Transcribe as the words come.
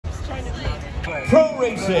Pro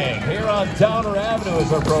Racing here on Downer Avenue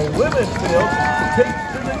as our pro women's field takes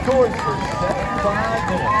to the course for 75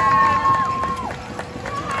 minutes.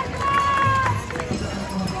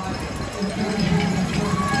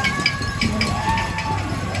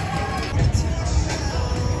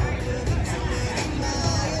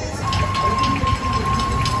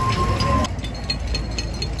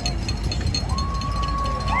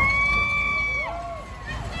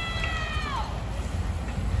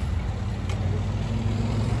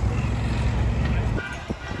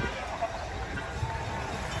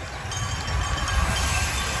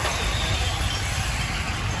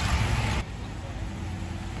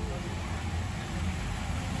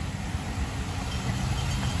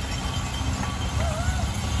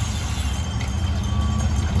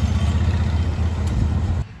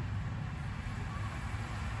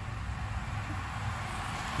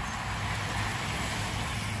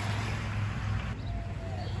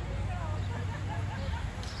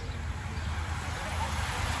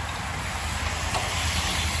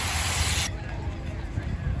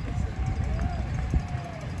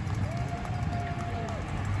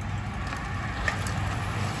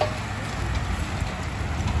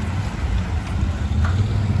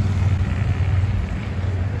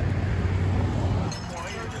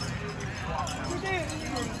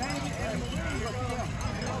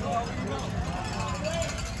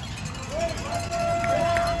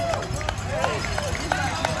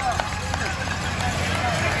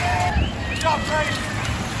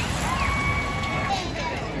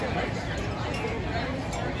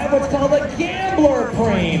 What's called a gambler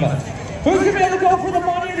cream. Who's going to be able to go for the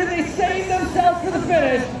money, or do they save themselves for the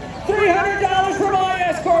finish? $300 from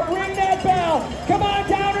iEscort. Ring that bell. Come on,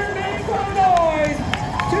 Downer, make some noise.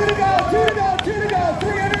 Two to go, two to go, two to go.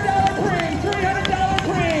 $300 cream, $300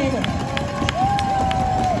 cream.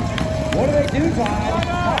 What do they do, Todd?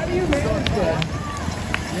 How do you manage this?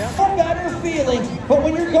 A better feeling, but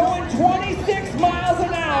when you're going 26 miles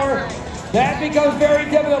an hour, that becomes very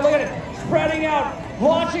difficult. Look at it, spreading out.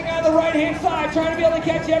 Launching on the right-hand side, trying to be able to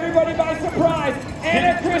catch everybody by surprise.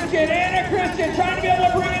 Anna Christian, trying to be able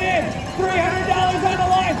to bring it in. $300 on the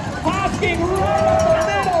line. Hosking right up the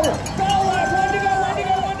middle. Bell lap, one to go, one to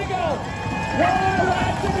go, one to go. One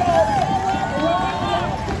lap to go, bell lap, one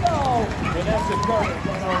lap to go. Vanessa Carter's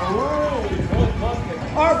on a really good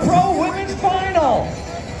Mustang. Our pro women's final.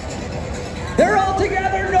 They're all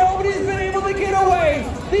together, nobody's been able to get away.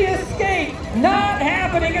 The escape, not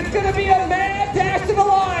happening. It's going to be a mad dash to the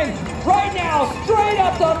line. Right now, straight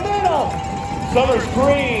up the middle. Summers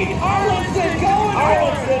Green. Arlenson going.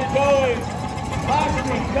 Arlenson going.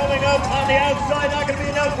 Hosking coming up on the outside. Not going to be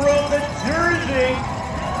enough room. The Jersey.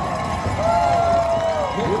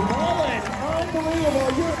 McMullen, unbelievable.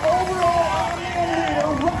 Your overall Army leader,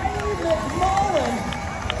 Riley McMullen,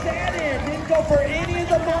 sat in, didn't go for any of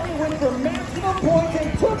the money, went for maximum points, and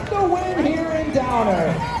took the win here in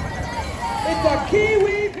Downer. It's a key